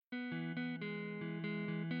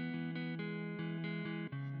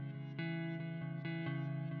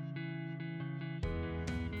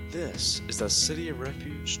This is the City of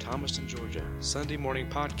Refuge, Thomaston, Georgia, Sunday morning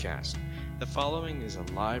podcast. The following is a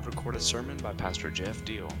live recorded sermon by Pastor Jeff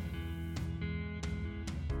Deal.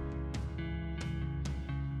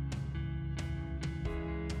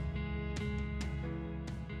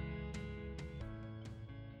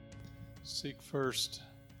 Seek first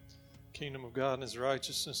the kingdom of God and His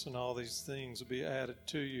righteousness, and all these things will be added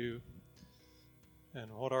to you.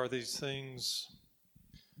 And what are these things?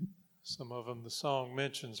 Some of them the song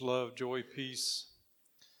mentions: love, joy, peace,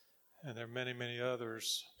 and there are many, many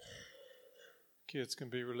others. Kids can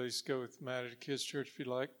be released. Go with Maddie to Kids Church if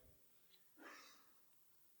you like.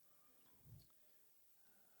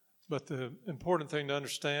 But the important thing to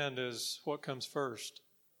understand is what comes first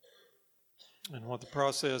and what the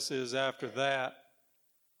process is after that.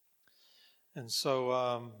 And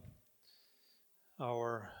so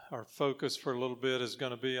our focus for a little bit is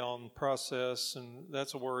going to be on process, and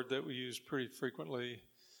that's a word that we use pretty frequently.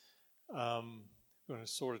 I'm going to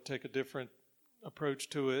sort of take a different approach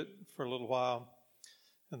to it for a little while.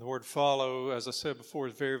 And the word follow, as I said before,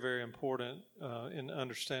 is very, very important in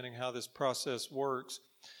understanding how this process works.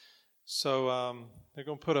 So they're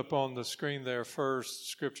going to put up on the screen there first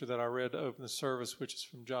scripture that I read to open the service, which is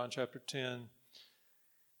from John chapter 10.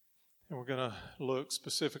 And we're going to look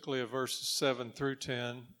specifically at verses 7 through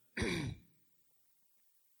 10.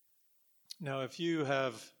 Now, if you're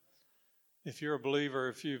a believer,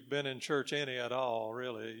 if you've been in church any at all,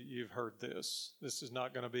 really, you've heard this. This is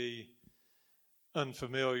not going to be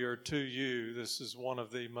unfamiliar to you. This is one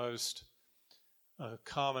of the most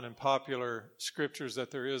common and popular scriptures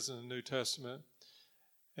that there is in the New Testament.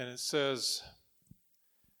 And it says,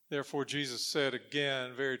 "Therefore Jesus said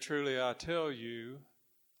again, very truly I tell you,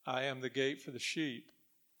 I am the gate for the sheep.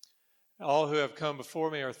 All who have come before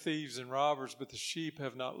me are thieves and robbers, but the sheep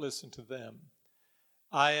have not listened to them.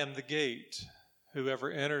 I am the gate.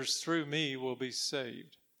 Whoever enters through me will be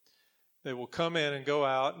saved. They will come in and go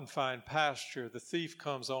out and find pasture. The thief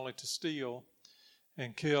comes only to steal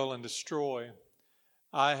and kill and destroy.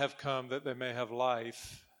 I have come that they may have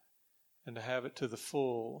life and to have it to the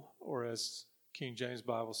full," or as King James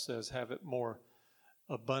Bible says, have it more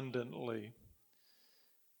abundantly.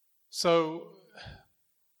 So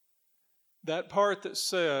that part that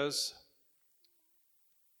says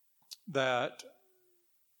that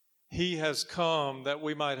He has come that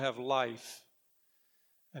we might have life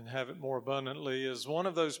and have it more abundantly is one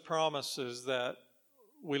of those promises that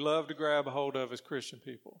we love to grab a hold of as Christian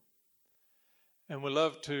people. And we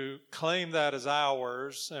love to claim that as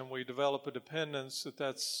ours, and we develop a dependence that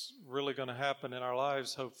that's really going to happen in our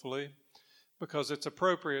lives, hopefully, because it's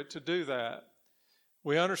appropriate to do that.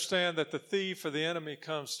 We understand that the thief or the enemy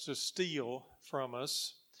comes to steal from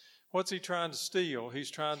us. What's he trying to steal? He's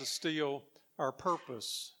trying to steal our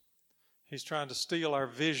purpose. He's trying to steal our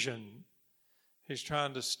vision. He's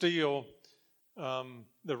trying to steal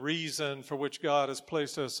the reason for which God has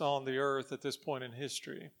placed us on the earth at this point in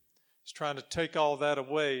history. He's trying to take all that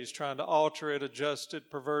away. He's trying to alter it, adjust it,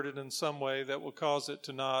 pervert it in some way that will cause it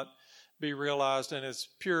to not be realized in its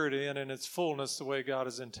purity and in its fullness the way God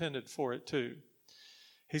has intended for it to.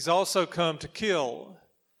 He's also come to kill.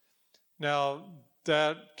 Now,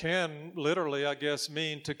 that can literally, I guess,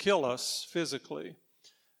 mean to kill us physically.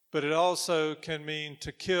 But it also can mean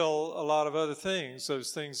to kill a lot of other things,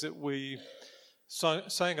 those things that we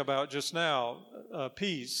sang about just now,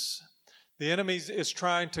 peace. The enemy is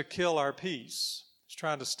trying to kill our peace. He's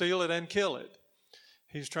trying to steal it and kill it.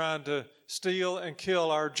 He's trying to steal and kill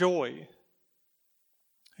our joy.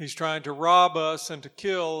 He's trying to rob us and to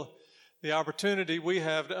kill the opportunity we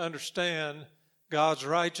have to understand God's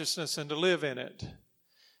righteousness and to live in it.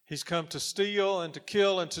 He's come to steal and to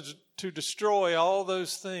kill and to destroy all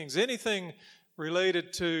those things. Anything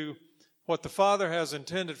related to what the Father has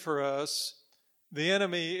intended for us, the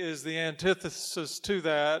enemy is the antithesis to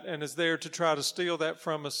that and is there to try to steal that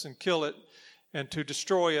from us and kill it and to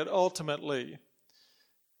destroy it ultimately.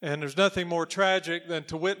 And there's nothing more tragic than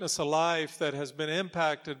to witness a life that has been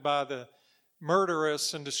impacted by the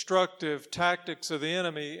murderous and destructive tactics of the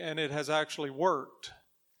enemy, and it has actually worked.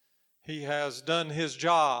 He has done his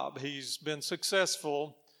job. He's been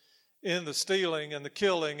successful in the stealing and the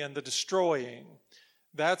killing and the destroying.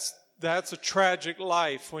 That's a tragic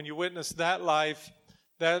life. When you witness that life,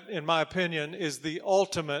 that, in my opinion, is the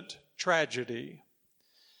ultimate tragedy.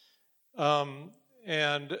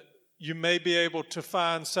 And you may be able to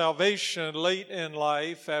find salvation late in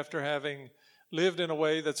life after having lived in a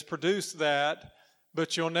way that's produced that,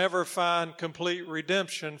 but you'll never find complete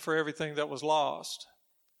redemption for everything that was lost.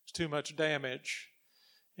 It's too much damage,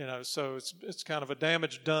 so it's kind of a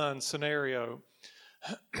damage done scenario.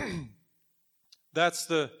 That's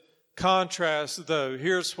the contrast, though.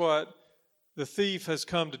 Here's what the thief has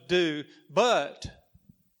come to do. But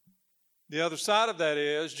the other side of that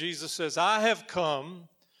is, Jesus says, I have come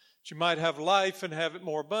that you might have life and have it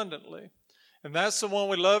more abundantly. And that's the one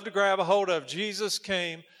we love to grab a hold of. Jesus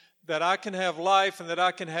came that I can have life and that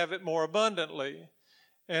I can have it more abundantly.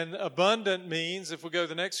 And abundant means, if we go to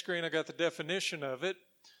the next screen, I got the definition of it.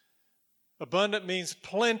 Abundant means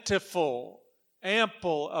plentiful,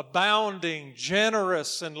 ample, abounding,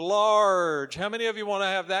 generous, and large. How many of you want to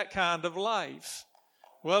have that kind of life?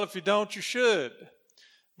 Well, if you don't, you should.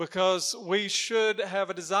 Because we should have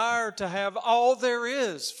a desire to have all there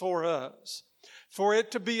is for us. For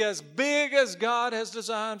it to be as big as God has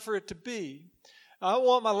designed for it to be. I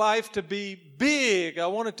want my life to be big. I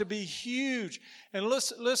want it to be huge. And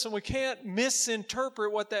listen, we can't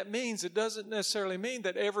misinterpret what that means. It doesn't necessarily mean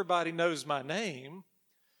that everybody knows my name.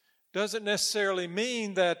 Doesn't necessarily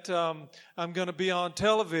mean that I'm going to be on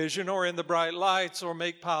television or in the bright lights or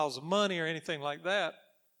make piles of money or anything like that.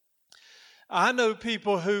 I know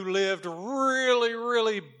people who lived really,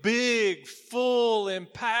 really big, full,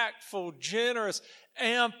 impactful, generous,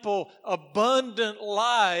 ample, abundant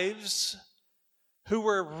lives who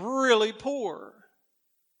were really poor.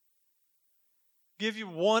 Give you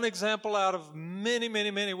one example out of many,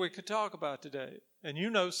 many, many we could talk about today. And you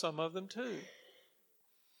know some of them too.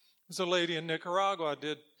 There's a lady in Nicaragua. I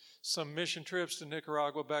did some mission trips to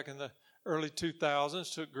Nicaragua back in the early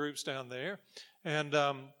 2000s, took groups down there. And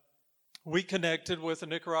we connected with a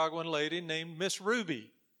Nicaraguan lady named Miss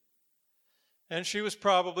Ruby. And she was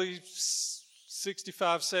probably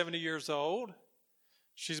 65, 70 years old.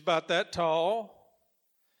 She's about that tall.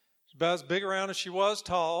 She's about as big around as she was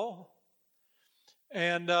tall.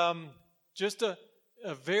 And just a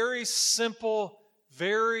very simple,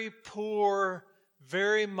 very poor,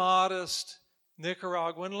 very modest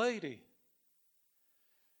Nicaraguan lady.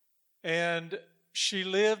 And she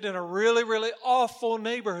lived in a really, really awful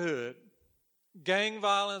neighborhood. Gang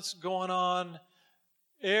violence going on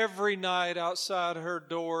every night outside her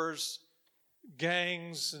doors.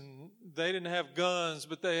 Gangs, and they didn't have guns,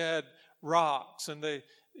 but they had rocks, and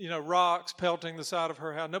rocks pelting the side of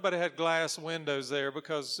her house. Nobody had glass windows there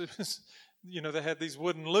because it was, they had these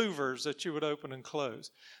wooden louvers that you would open and close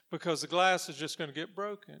because the glass is just going to get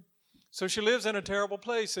broken. So she lives in a terrible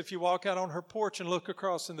place. If you walk out on her porch and look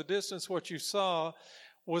across in the distance, what you saw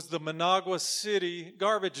was the Managua City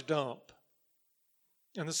garbage dump.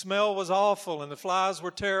 And the smell was awful, and the flies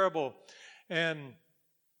were terrible. And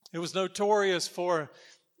it was notorious for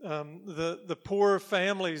the poor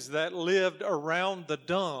families that lived around the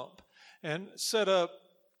dump and set up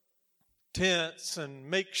tents and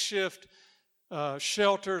makeshift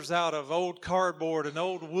shelters out of old cardboard and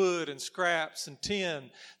old wood and scraps and tin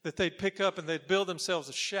that they'd pick up, and they'd build themselves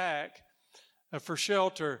a shack for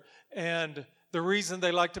shelter. And the reason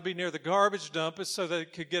they like to be near the garbage dump is so they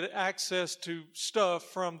could get access to stuff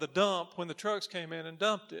from the dump when the trucks came in and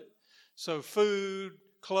dumped it. So food,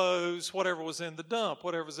 clothes, whatever was in the dump,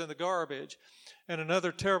 whatever was in the garbage. And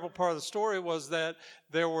another terrible part of the story was that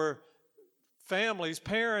there were families,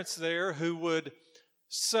 parents there who would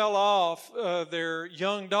sell off their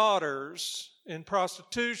young daughters in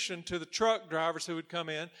prostitution to the truck drivers who would come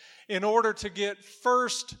in order to get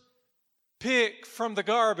first pick from the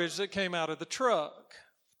garbage that came out of the truck.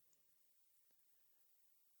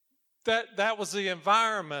 That was the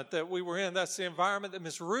environment that we were in. That's the environment that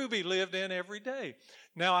Miss Ruby lived in every day.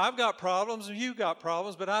 Now, I've got problems and you've got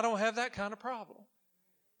problems, but I don't have that kind of problem.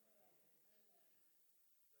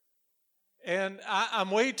 And I'm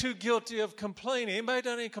way too guilty of complaining. Anybody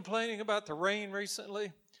done any complaining about the rain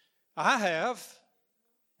recently? I have.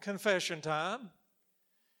 Confession time.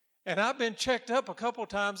 And I've been checked up a couple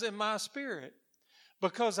times in my spirit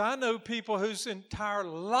because I know people whose entire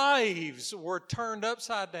lives were turned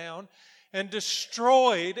upside down and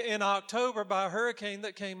destroyed in October by a hurricane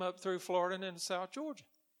that came up through Florida and into South Georgia.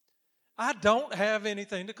 I don't have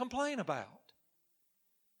anything to complain about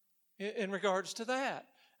in regards to that.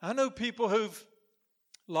 I know people who've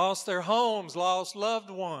lost their homes, lost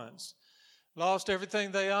loved ones, lost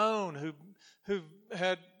everything they own, who've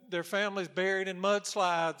had their families buried in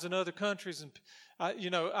mudslides in other countries. And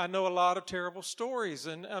I know a lot of terrible stories,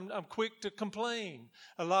 and I'm quick to complain.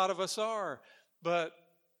 A lot of us are. But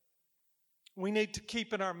we need to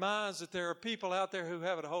keep in our minds that there are people out there who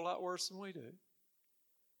have it a whole lot worse than we do.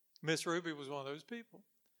 Miss Ruby was one of those people.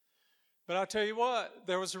 But I tell you what,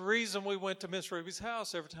 there was a reason we went to Miss Ruby's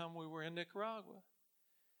house every time we were in Nicaragua.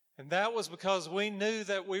 And that was because we knew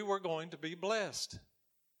that we were going to be blessed.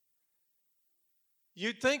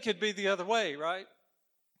 You'd think it'd be the other way, right?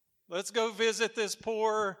 Let's go visit this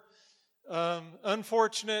poor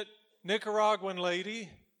unfortunate Nicaraguan lady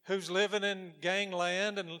who's living in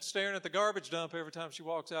gangland and staring at the garbage dump every time she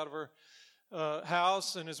walks out of her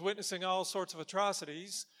house and is witnessing all sorts of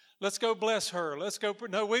atrocities. Let's go bless her.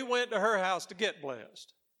 No, we went to her house to get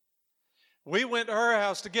blessed. We went to her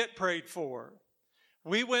house to get prayed for.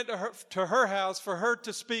 We went to her house for her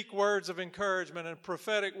to speak words of encouragement and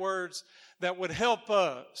prophetic words that would help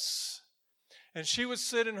us. And she would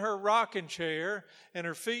sit in her rocking chair and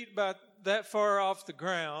her feet about that far off the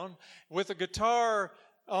ground with a guitar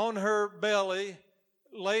on her belly,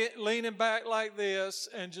 leaning back like this,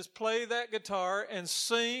 and just play that guitar and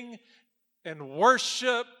sing and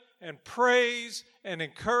worship and praise and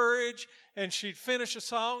encourage. And she'd finish a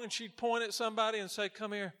song and she'd point at somebody and say,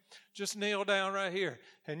 come here, just kneel down right here.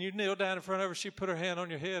 And you'd kneel down in front of her. She'd put her hand on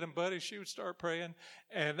your head, and buddy, she would start praying.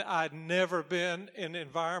 And I'd never been in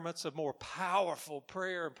environments of more powerful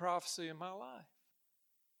prayer and prophecy in my life.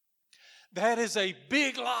 That is a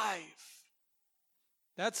big life.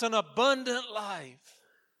 That's an abundant life.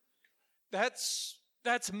 That's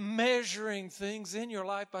measuring things in your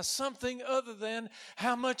life by something other than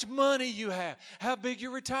how much money you have, how big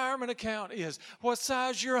your retirement account is, what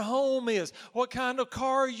size your home is, what kind of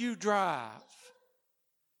car you drive.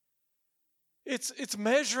 It's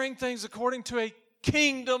measuring things according to a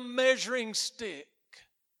kingdom measuring stick.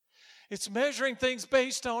 It's measuring things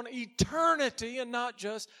based on eternity and not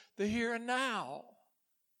just the here and now.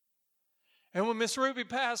 And when Miss Ruby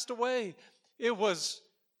passed away,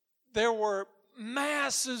 there were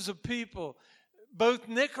masses of people, both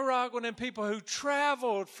Nicaraguan and people who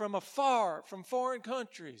traveled from afar, from foreign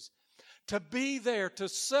countries, to be there to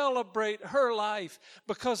celebrate her life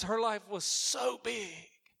because her life was so big.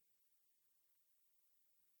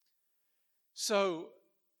 So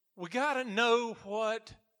we got to know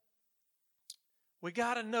what the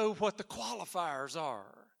qualifiers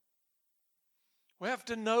are. We have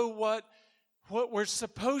to know what we're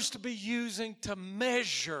supposed to be using to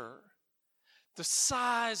measure the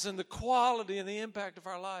size and the quality and the impact of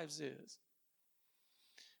our lives is.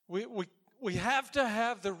 We have to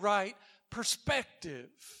have the right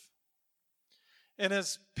perspective. And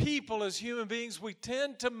as people, as human beings, we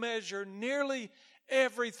tend to measure nearly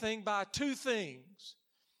everything by two things.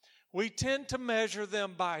 We tend to measure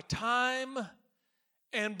them by time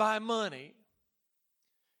and by money.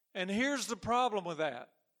 And here's the problem with that.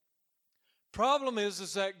 Problem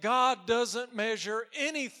is that God doesn't measure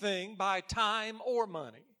anything by time or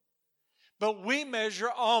money. But we measure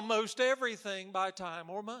almost everything by time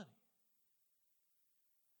or money.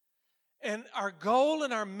 And our goal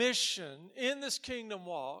and our mission in this kingdom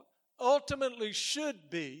walk ultimately should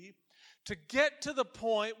be to get to the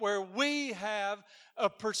point where we have a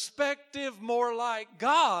perspective more like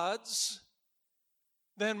God's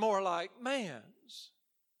than more like man's.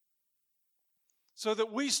 So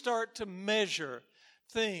that we start to measure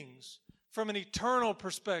things from an eternal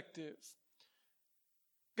perspective.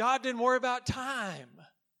 God didn't worry about time.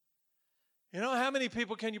 You know, how many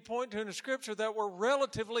people can you point to in the Scripture that were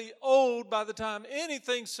relatively old by the time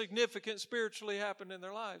anything significant spiritually happened in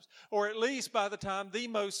their lives? Or at least by the time the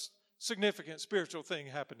most significant spiritual thing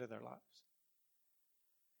happened in their lives?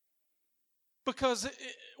 Because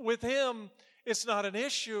with Him, it's not an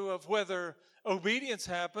issue of whether obedience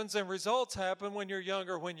happens and results happen when you're young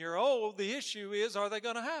or when you're old. The issue is, are they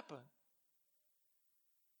going to happen?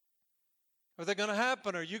 Are they going to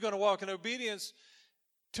happen? Are you going to walk in obedience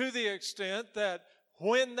to the extent that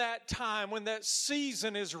when that time, when that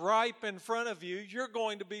season is ripe in front of you, you're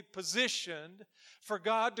going to be positioned for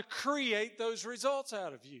God to create those results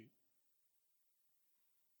out of you?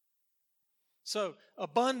 So,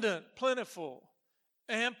 abundant, plentiful,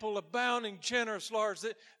 ample, abounding, generous, large.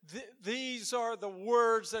 These are the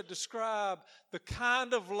words that describe the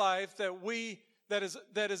kind of life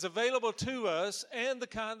that is available to us and the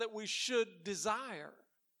kind that we should desire.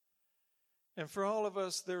 And for all of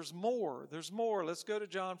us, there's more. There's more. Let's go to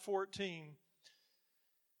John 14.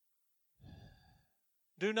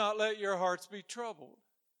 Do not let your hearts be troubled.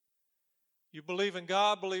 You believe in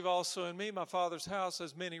God, believe also in me. My Father's house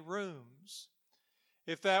has many rooms.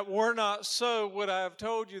 If that were not so, would I have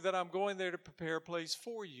told you that I'm going there to prepare a place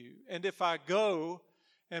for you? And if I go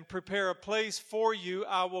and prepare a place for you,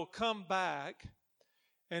 I will come back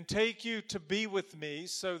and take you to be with me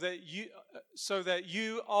so that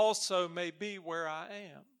you also may be where I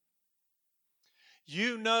am.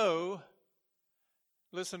 You know,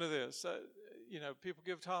 listen to this. People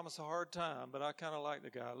give Thomas a hard time, but I kind of like the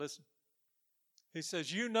guy. Listen. He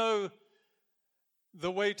says, you know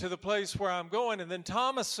the way to the place where I'm going. And then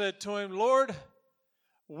Thomas said to him, Lord,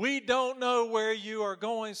 we don't know where you are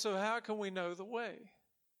going, so how can we know the way?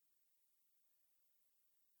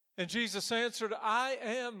 And Jesus answered, I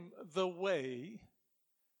am the way,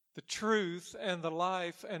 the truth, and the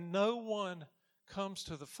life, and no one comes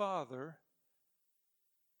to the Father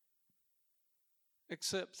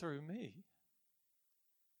except through me.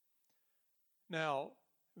 Now,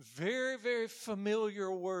 very, very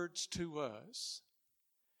familiar words to us,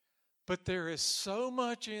 but there is so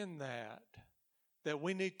much in that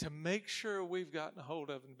we need to make sure we've gotten a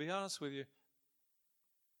hold of. And to be honest with you,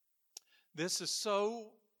 this is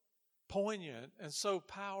so poignant and so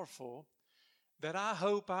powerful that I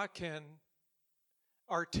hope I can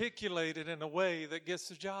articulate it in a way that gets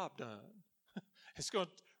the job done. It's going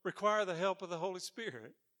to require the help of the Holy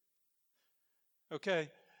Spirit. Okay.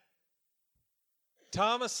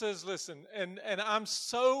 Thomas says, listen, and I'm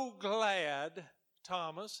so glad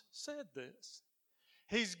Thomas said this.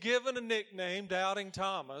 He's given a nickname, Doubting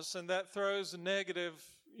Thomas, and that throws a negative,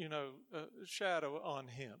 shadow on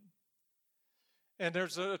him. And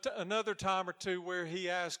there's another time or two where he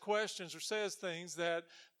asks questions or says things that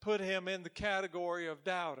put him in the category of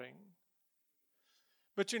doubting.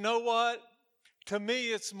 But you know what? To me,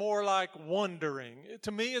 it's more like wondering.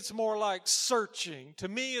 To me, it's more like searching. To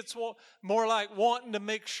me, it's more like wanting to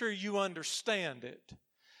make sure you understand it.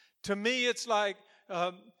 To me, it's like,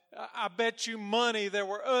 I bet you money there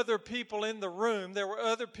were other people in the room. There were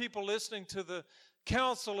other people listening to the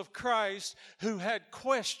counsel of Christ who had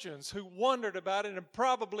questions, who wondered about it, and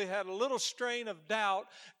probably had a little strain of doubt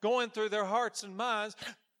going through their hearts and minds.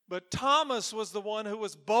 But Thomas was the one who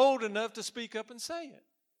was bold enough to speak up and say it.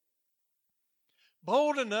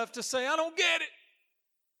 Bold enough to say, I don't get it.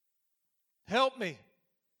 Help me.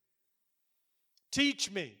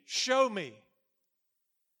 Teach me. Show me.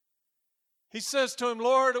 He says to him,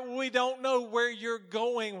 Lord, we don't know where you're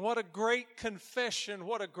going. What a great confession.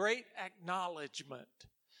 What a great acknowledgement.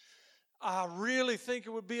 I really think it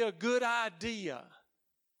would be a good idea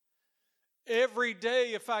every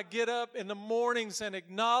day if I get up in the mornings and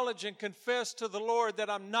acknowledge and confess to the Lord that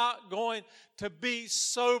I'm not going to be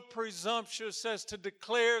so presumptuous as to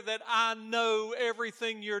declare that I know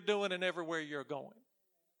everything you're doing and everywhere you're going.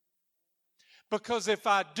 Because if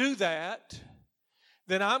I do that,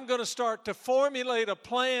 then I'm going to start to formulate a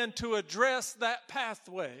plan to address that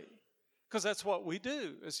pathway. Because that's what we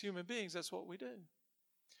do as human beings. That's what we do.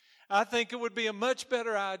 I think it would be a much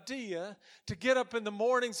better idea to get up in the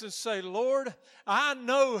mornings and say, Lord, I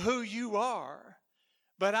know who you are,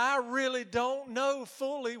 but I really don't know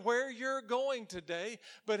fully where you're going today.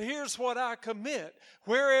 But here's what I commit.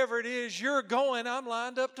 Wherever it is you're going, I'm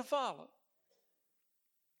lined up to follow.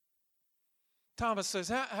 Thomas says,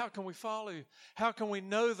 how can we follow you? How can we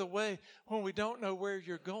know the way when we don't know where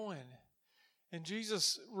you're going? And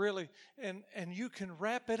Jesus really, and you can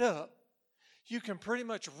wrap it up. You can pretty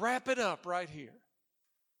much wrap it up right here.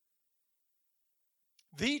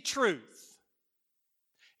 The truth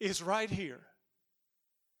is right here.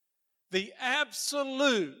 The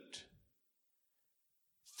absolute,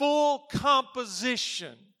 full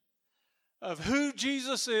composition of who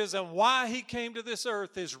Jesus is and why he came to this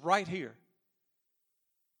earth is right here.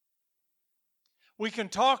 We can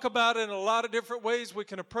talk about it in a lot of different ways. We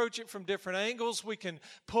can approach it from different angles. We can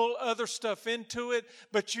pull other stuff into it.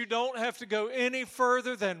 But you don't have to go any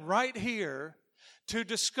further than right here to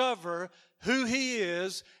discover who he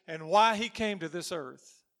is and why he came to this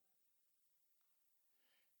earth.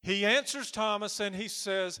 He answers Thomas and he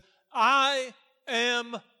says, I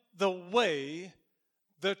am the way,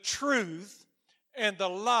 the truth, and the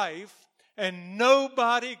life, and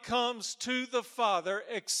nobody comes to the Father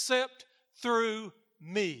except through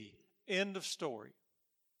me. End of story.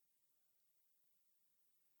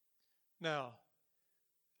 Now,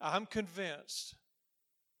 I'm convinced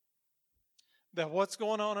that what's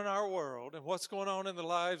going on in our world and what's going on in the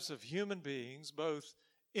lives of human beings, both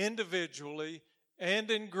individually and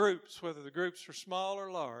in groups, whether the groups are small or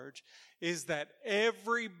large, is that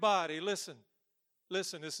everybody, listen,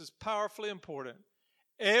 this is powerfully important.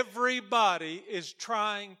 Everybody is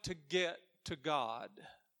trying to get to God.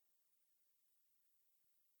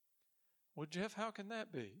 Well, Jeff, how can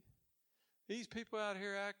that be? These people out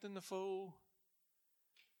here acting the fool,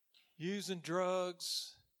 using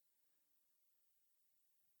drugs,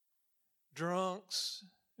 drunks,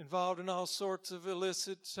 involved in all sorts of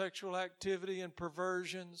illicit sexual activity and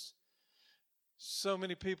perversions. So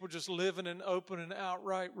many people just living in open and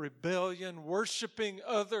outright rebellion, worshiping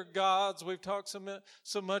other gods. We've talked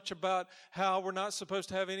so much about how we're not supposed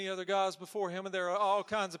to have any other gods before him, and there are all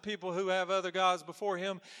kinds of people who have other gods before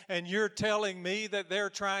him, and you're telling me that they're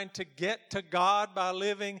trying to get to God by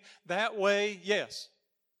living that way? Yes.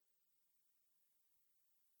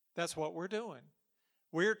 That's what we're doing.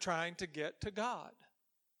 We're trying to get to God.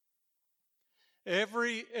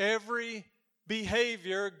 Every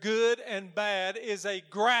behavior, good and bad, is a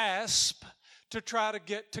grasp to try to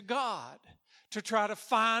get to God, to try to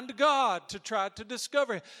find God, to try to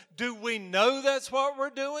discover Him. Do we know that's what we're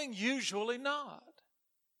doing? Usually not.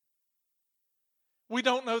 We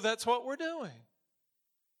don't know that's what we're doing.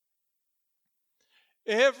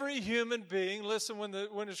 Every human being, listen, when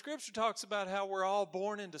the Scripture talks about how we're all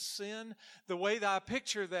born into sin, the way that I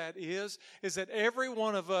picture that is that every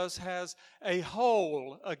one of us has a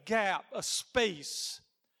hole, a gap, a space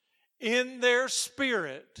in their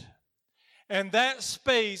spirit, and that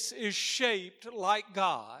space is shaped like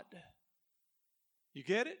God. You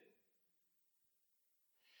get it?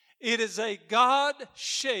 It is a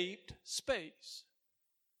God-shaped space.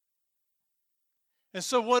 And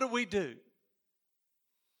so what do?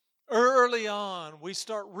 Early on, we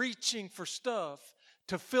start reaching for stuff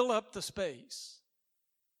to fill up the space.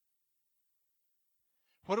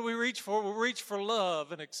 What do we reach for? We reach for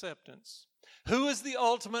love and acceptance. Who is the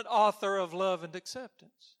ultimate author of love and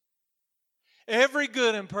acceptance? Every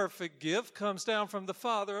good and perfect gift comes down from the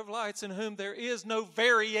Father of lights, in whom there is no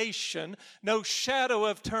variation, no shadow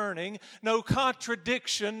of turning, no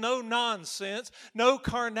contradiction, no nonsense, no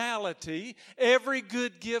carnality. Every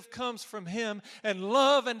good gift comes from Him, and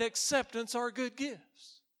love and acceptance are good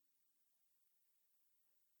gifts.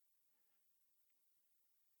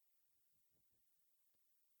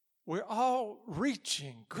 We're all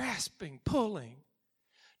reaching, grasping, pulling,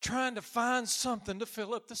 trying to find something to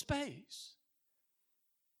fill up the space.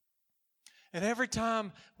 And every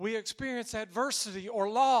time we experience adversity or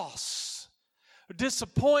loss, or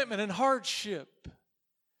disappointment and hardship,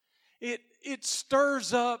 it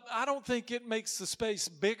stirs up. I don't think it makes the space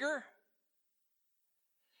bigger.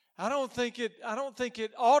 I don't think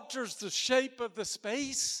it alters the shape of the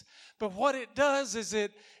space. But what it does is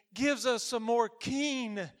it gives us a more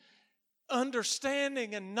keen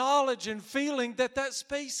understanding and knowledge and feeling that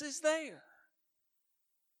space is there.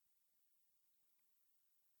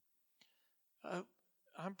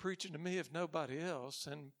 I'm preaching to me if nobody else,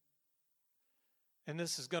 and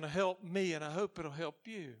this is going to help me, and I hope it'll help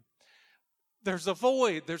you. There's a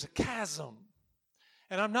void, there's a chasm.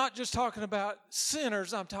 And I'm not just talking about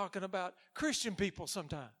sinners, I'm talking about Christian people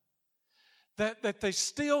sometimes. That they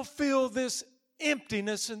still feel this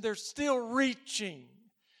emptiness, and they're still reaching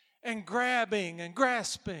and grabbing and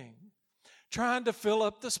grasping, trying to fill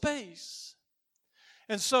up the space.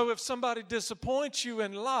 And so if somebody disappoints you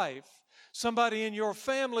in life, somebody in your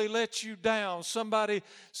family lets you down, somebody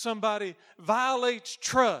violates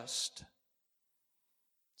trust,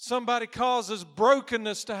 somebody causes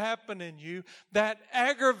brokenness to happen in you, that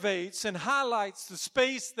aggravates and highlights the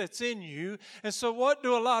space that's in you. And so what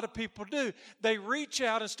do a lot of people do? They reach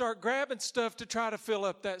out and start grabbing stuff to try to fill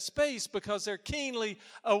up that space because they're keenly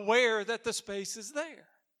aware that the space is there.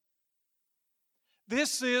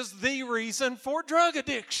 This is the reason for drug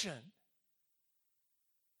addiction.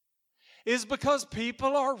 Is because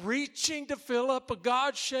people are reaching to fill up a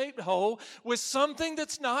God-shaped hole with something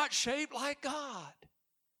that's not shaped like God.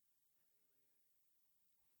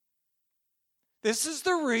 This is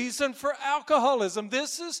the reason for alcoholism.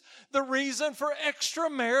 This is the reason for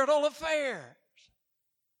extramarital affairs.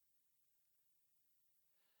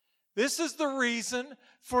 This is the reason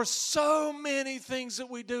for so many things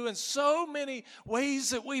that we do and so many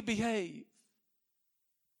ways that we behave.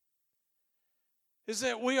 Is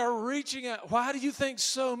that we are reaching out. Why do you think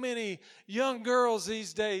so many young girls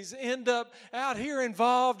these days end up out here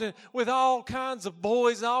involved with all kinds of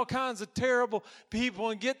boys and all kinds of terrible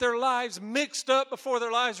people and get their lives mixed up before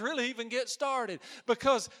their lives really even get started?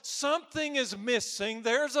 Because something is missing.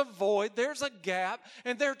 There's a void. There's a gap,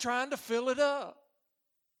 and they're trying to fill it up.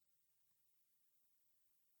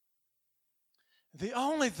 The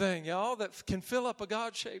only thing, y'all, that can fill up a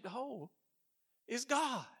God-shaped hole is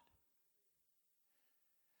God.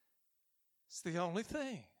 It's the only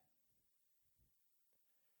thing.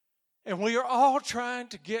 And we are all trying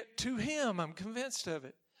to get to Him. I'm convinced of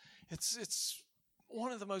it. It's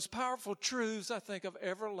one of the most powerful truths I think I've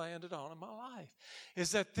ever landed on in my life,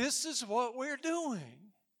 is that this is what we're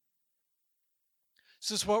doing.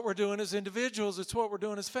 This is what we're doing as individuals. It's what we're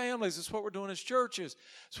doing as families. It's what we're doing as churches.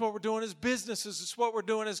 It's what we're doing as businesses. It's what we're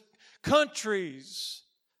doing as countries.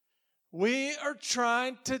 We are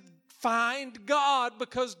trying to find God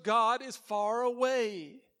because God is far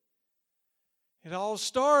away. It all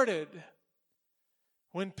started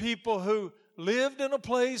when people who lived in a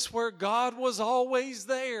place where God was always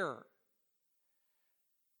there.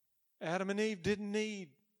 Adam and Eve didn't need.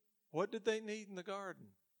 What did they need in the garden?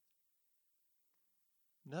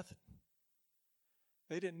 Nothing.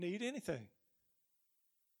 They didn't need anything.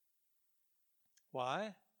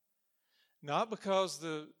 Why? Not because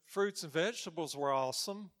the fruits and vegetables were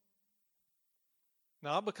awesome.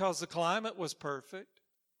 Not because the climate was perfect.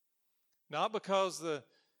 Not because the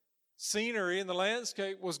scenery and the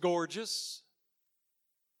landscape was gorgeous.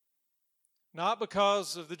 Not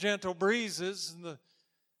because of the gentle breezes and the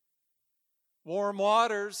warm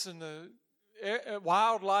waters and the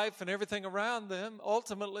wildlife and everything around them.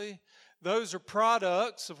 Ultimately, those are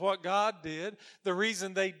products of what God did. The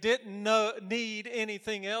reason they didn't need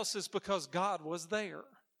anything else is because God was there.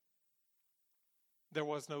 There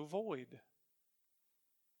was no void.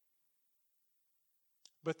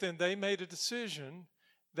 But then they made a decision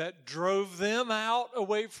that drove them out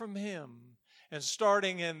away from Him. And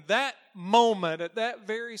starting in that moment, at that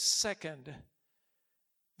very second,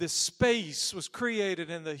 this space was created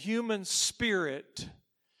in the human spirit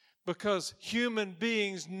because human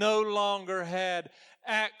beings no longer had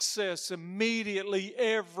access immediately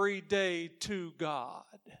every day to God.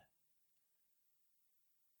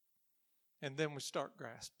 And then we start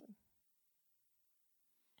grasping.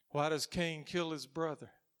 Why does Cain kill his brother?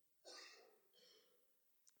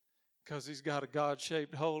 Because he's got a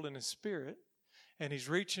God-shaped hole in his spirit. And he's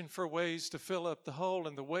reaching for ways to fill up the hole,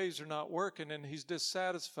 and the ways are not working, and he's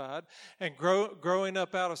dissatisfied. And growing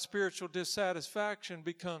up out of spiritual dissatisfaction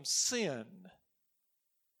becomes sin.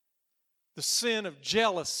 The sin of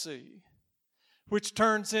jealousy, which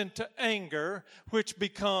turns into anger, which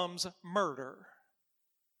becomes murder.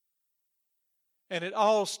 And it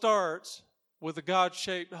all starts with a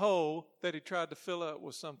God-shaped hole that he tried to fill up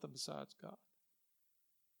with something besides God.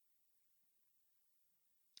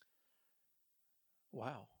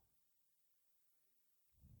 Wow.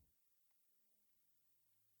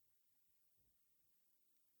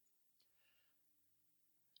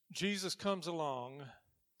 Jesus comes along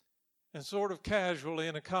and sort of casually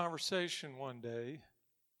in a conversation one day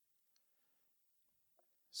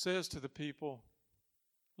says to the people,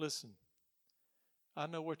 listen, I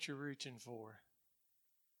know what you're reaching for.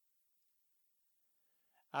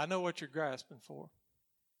 I know what you're grasping for.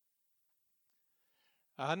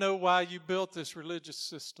 I know why you built this religious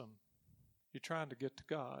system. You're trying to get to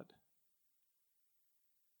God.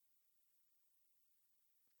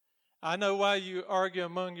 I know why you argue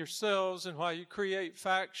among yourselves and why you create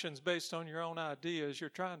factions based on your own ideas.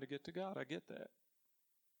 You're trying to get to God. I get that.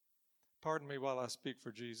 Pardon me while I speak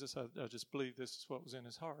for Jesus. I just believe this is what was in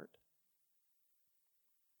his heart.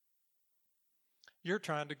 You're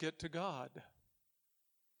trying to get to God.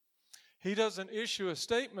 He doesn't issue a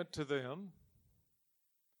statement to them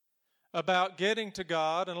about getting to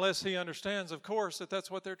God unless he understands, of course, that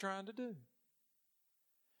that's what they're trying to do.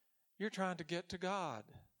 You're trying to get to God.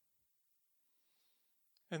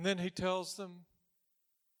 And then he tells them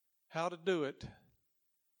how to do it.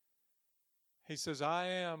 He says, I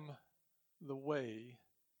am the way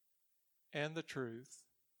and the truth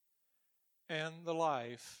and the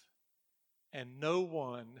life, and no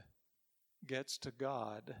one gets to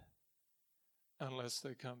God unless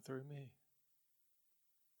they come through me.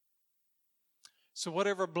 So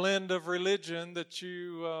whatever blend of religion that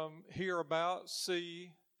you hear about,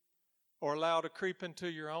 see, or allow to creep into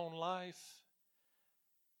your own life,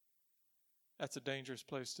 that's a dangerous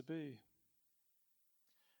place to be.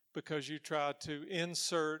 Because you try to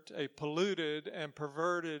insert a polluted and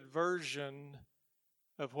perverted version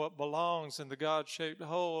of what belongs in the God-shaped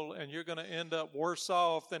hole, and you're going to end up worse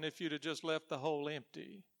off than if you'd have just left the hole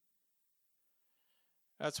empty.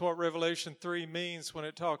 That's what Revelation 3 means when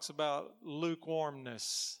it talks about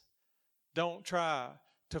lukewarmness. Don't try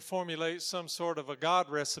to formulate some sort of a God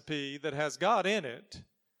recipe that has God in it.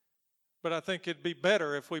 But I think it'd be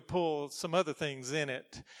better if we pull some other things in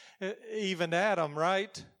it. Even Adam,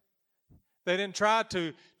 right? They didn't try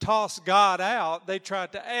to toss God out. They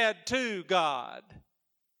tried to add to God.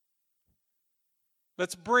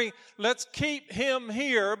 Let's keep him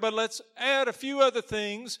here, but let's add a few other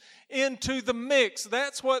things into the mix.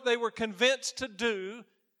 That's what they were convinced to do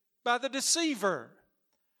by the deceiver.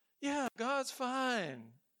 Yeah, God's fine.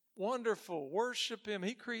 Wonderful. Worship him.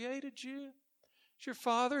 He created you. It's your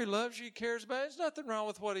Father. He loves you. He cares about you. There's nothing wrong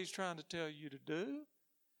with what he's trying to tell you to do.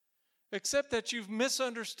 Except that you've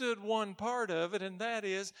misunderstood one part of it, and that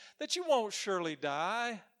is that you won't surely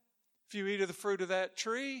die if you eat of the fruit of that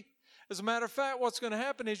tree. As a matter of fact, what's going to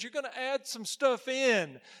happen is you're going to add some stuff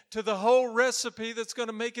in to the whole recipe that's going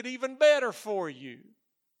to make it even better for you.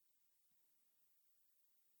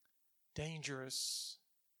 Dangerous,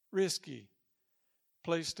 risky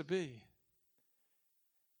place to be.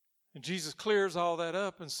 And Jesus clears all that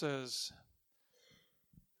up and says,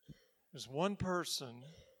 there's one person,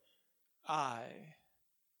 I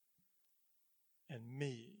and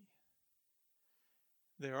me.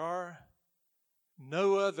 There are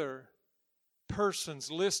no other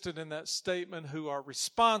persons listed in that statement who are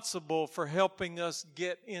responsible for helping us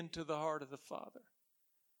get into the heart of the Father.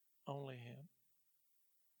 Only Him.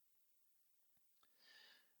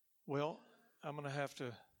 Well, I'm going to have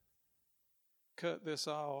to cut this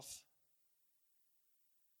off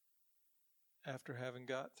after having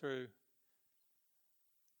got through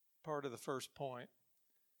part of the first point.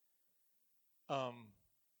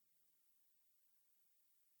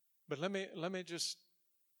 But let me just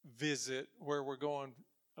visit where we're going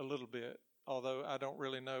a little bit, although I don't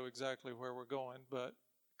really know exactly where we're going, but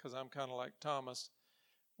because I'm kind of like Thomas,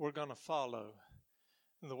 we're going to follow.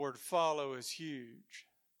 And the word follow is huge,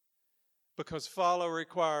 because follow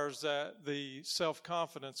requires that the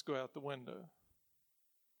self-confidence go out the window.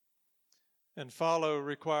 And follow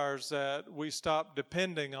requires that we stop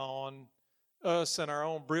depending on us and our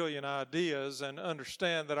own brilliant ideas and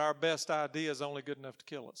understand that our best idea is only good enough to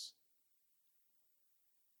kill us.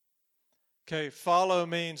 Okay, follow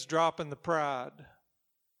means dropping the pride.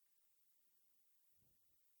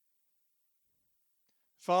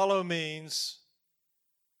 Follow means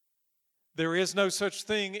there is no such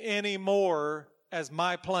thing anymore as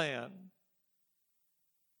my plan.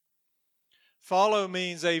 Follow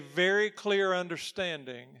means a very clear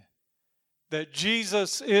understanding that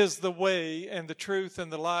Jesus is the way and the truth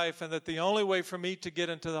and the life, and that the only way for me to get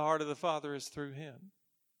into the heart of the Father is through Him.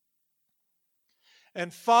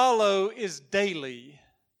 And follow is daily.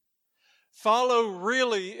 Follow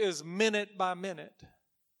really is minute by minute.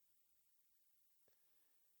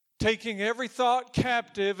 Taking every thought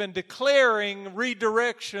captive and declaring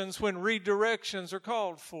redirections when redirections are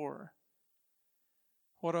called for.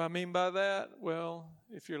 What do I mean by that? Well,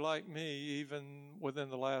 if you're like me, even within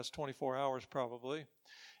the last 24 hours probably,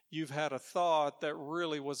 you've had a thought that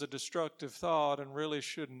really was a destructive thought and really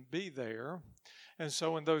shouldn't be there. And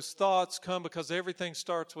so when those thoughts come, because everything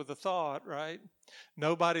starts with a thought, right?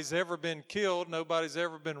 Nobody's ever been killed. Nobody's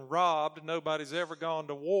ever been robbed. Nobody's ever gone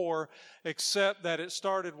to war, except that it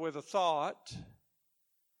started with a thought.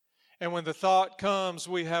 And when the thought comes,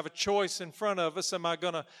 we have a choice in front of us. Am I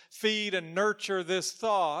going to feed and nurture this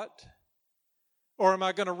thought, or am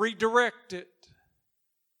I going to redirect it?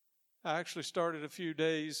 I actually started a few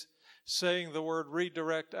days saying the word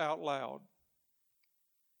redirect out loud.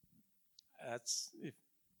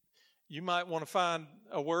 You might want to find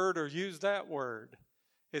a word or use that word.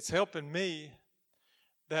 It's helping me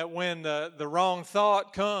that when the wrong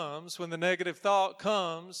thought comes, when the negative thought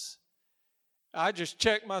comes, I just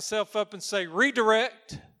check myself up and say,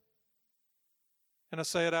 redirect, and I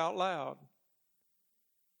say it out loud.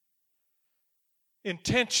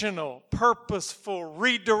 Intentional, purposeful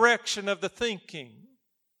redirection of the thinking.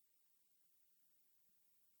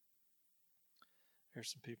 There's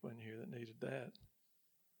some people in here that needed that.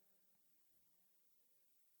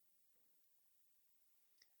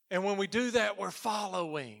 And when we do that, we're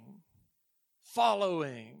following.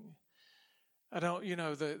 I don't,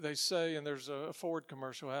 they say, and there's a Ford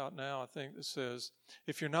commercial out now, I think, that says,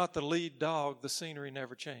 if you're not the lead dog, the scenery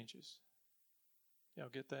never changes. Y'all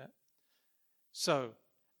get that? So,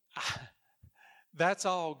 that's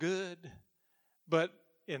all good, but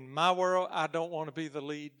in my world, I don't want to be the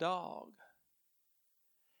lead dog.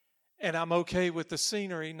 And I'm okay with the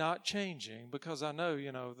scenery not changing, because I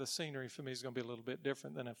know, the scenery for me is going to be a little bit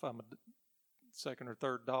different than if I'm a second or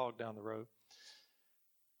third dog down the road.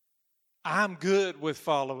 I'm good with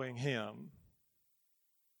following Him.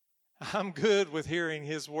 I'm good with hearing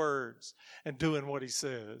His words and doing what He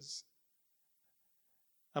says.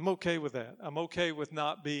 I'm okay with that. I'm okay with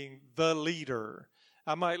not being the leader.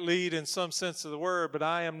 I might lead in some sense of the word, but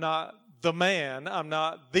I am not the man. I'm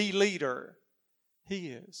not the leader. He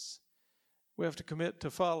is. We have to commit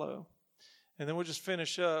to follow. And then we'll just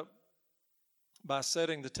finish up by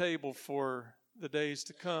setting the table for the days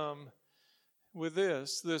to come with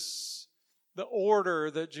this. The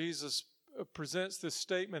order that Jesus presents this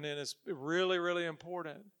statement in is really, really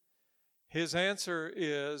important. His answer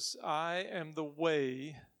is, I am the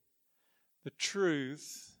way, the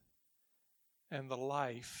truth, and the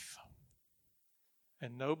life.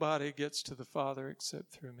 And nobody gets to the Father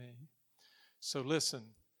except through me. So listen.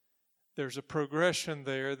 There's a progression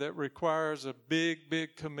there that requires a big,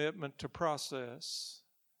 big commitment to process.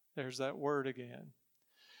 There's that word again.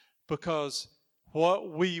 Because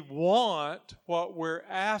what we want, what we're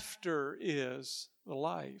after is the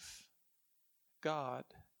life. God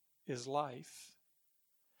is life.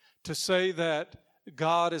 To say that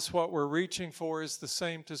God is what we're reaching for is the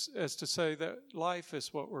same as to say that life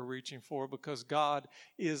is what we're reaching for, because God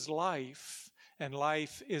is life. and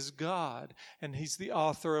life is God, and He's the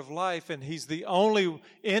author of life, and He's the only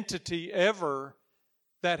entity ever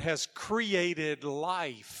that has created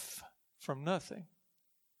life from nothing.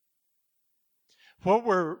 What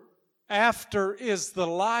we're after is the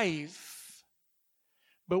life,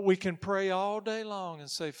 but we can pray all day long and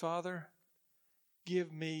say, Father,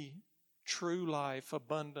 give me true life,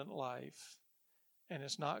 abundant life. And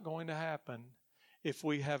it's not going to happen if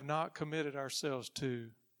we have not committed ourselves to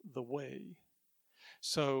the way.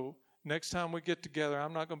 So next time we get together,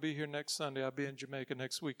 I'm not going to be here next Sunday. I'll be in Jamaica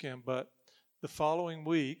next weekend. But the following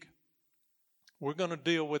week, we're going to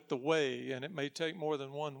deal with the way, and it may take more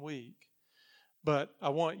than 1 week. But I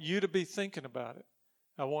want you to be thinking about it.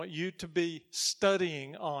 I want you to be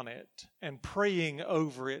studying on it and praying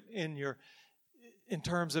over it in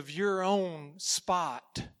terms of your own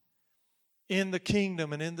spot in the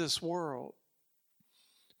kingdom and in this world.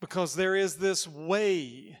 Because there is this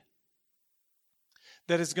way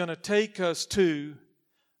that is going to take us to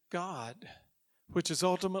God, which is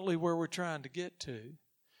ultimately where we're trying to get to.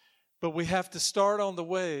 But we have to start on the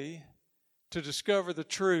way to discover the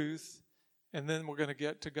truth, and then we're going to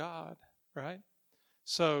get to God, right?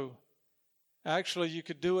 So actually you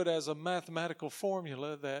could do it as a mathematical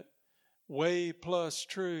formula that way plus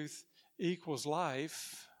truth equals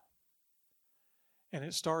life, and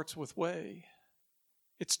it starts with way.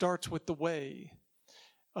 It starts with the way.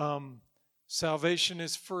 Salvation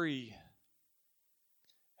is free,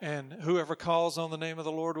 and whoever calls on the name of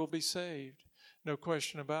the Lord will be saved. No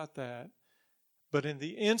question about that. But in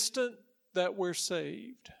the instant that we're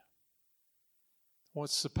saved,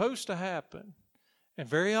 what's supposed to happen, and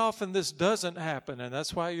very often this doesn't happen, and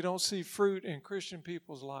that's why you don't see fruit in Christian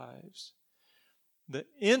people's lives. The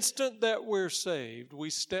instant that we're saved, we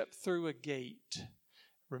step through a gate.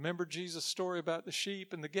 Remember Jesus' story about the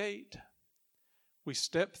sheep and the gate? We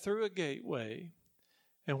step through a gateway.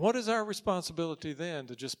 And what is our responsibility then?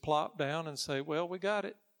 To just plop down and say, well, we got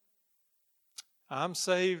it. I'm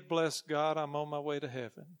saved, bless God, I'm on my way to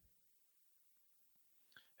heaven.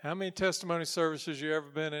 How many testimony services you ever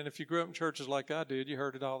been in? If you grew up in churches like I did, you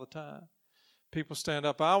heard it all the time. People stand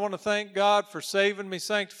up, I want to thank God for saving me,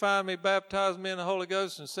 sanctifying me, baptizing me in the Holy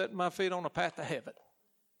Ghost, and setting my feet on the path to heaven.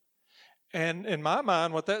 And in my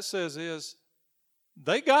mind, what that says is,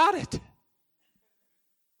 they got it.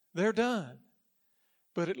 They're done.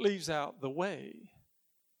 But it leaves out the way.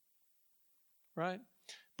 Right?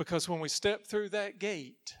 Because when we step through that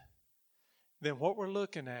gate, then what we're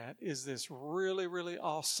looking at is this really, really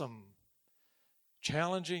awesome,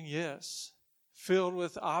 challenging, yes, filled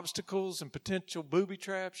with obstacles and potential booby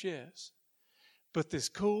traps, yes, but this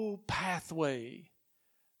cool pathway,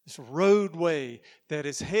 this roadway that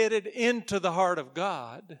is headed into the heart of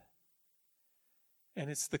God, and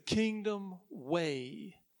it's the kingdom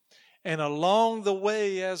way. And along the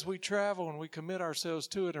way, as we travel and we commit ourselves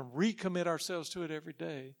to it and recommit ourselves to it every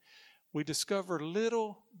day, we discover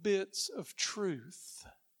little bits of truth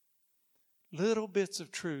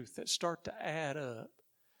that start to add up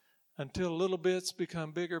until little bits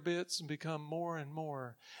become bigger bits and become more and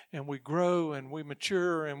more. And we grow and we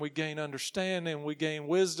mature and we gain understanding and we gain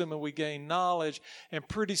wisdom and we gain knowledge. And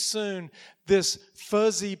pretty soon this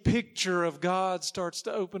fuzzy picture of God starts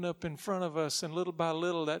to open up in front of us. And little by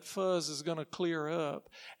little that fuzz is going to clear up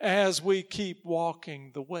as we keep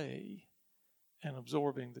walking the way and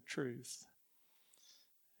absorbing the truth.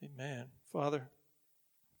 Amen. Father,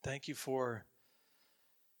 thank you for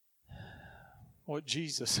what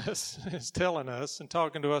Jesus is telling us and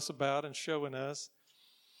talking to us about and showing us.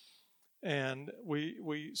 And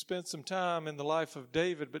we spent some time in the life of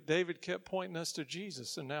David, but David kept pointing us to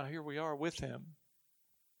Jesus, and now here we are with him.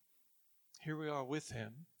 Here we are with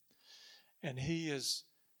him. And he is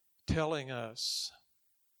telling us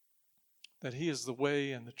that he is the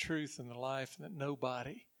way and the truth and the life, and that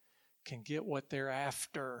nobody can get what they're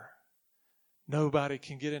after. Nobody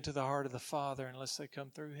can get into the heart of the Father unless they come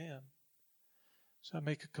through him. So I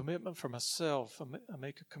make a commitment for myself. I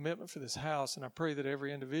make a commitment for this house, and I pray that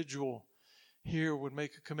every individual here would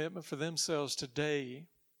make a commitment for themselves today,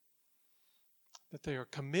 that they are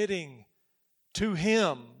committing to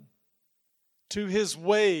him, to his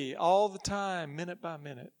way all the time, minute by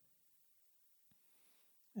minute.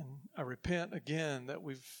 And I repent again that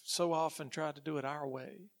we've so often tried to do it our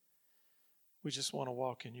way. We just want to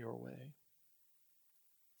walk in your way.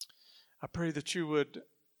 I pray that you would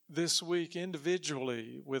this week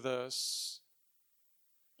individually with us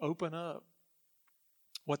open up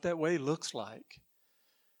what that way looks like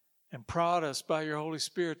and prod us by your Holy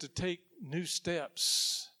Spirit to take new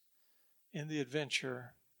steps in the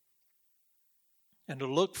adventure and to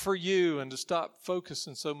look for you and to stop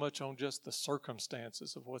focusing so much on just the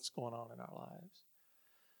circumstances of what's going on in our lives.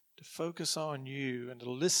 To focus on you and to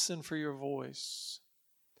listen for your voice.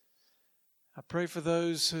 I pray for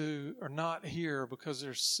those who are not here because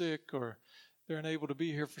they're sick or they're unable to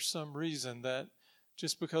be here for some reason, that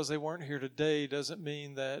just because they weren't here today doesn't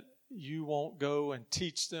mean that you won't go and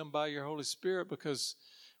teach them by your Holy Spirit, because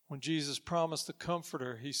when Jesus promised the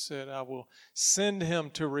Comforter, he said, I will send him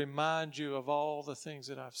to remind you of all the things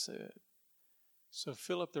that I've said. So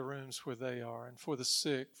fill up the rooms where they are. And for the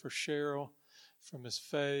sick, for Cheryl, for Miss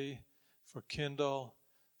Faye, for Kendall,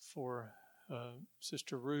 for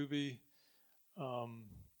Sister Ruby,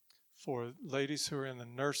 for ladies who are in the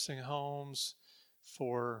nursing homes,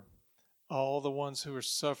 for all the ones who are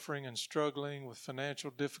suffering and struggling with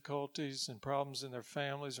financial difficulties and problems in their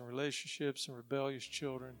families and relationships and rebellious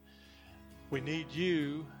children. We need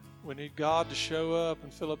you. We need God to show up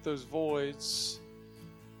and fill up those voids.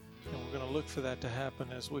 And we're going to look for that to happen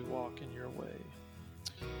as we walk in your way.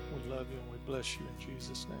 We love you and we bless you in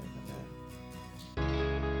Jesus' name. Amen.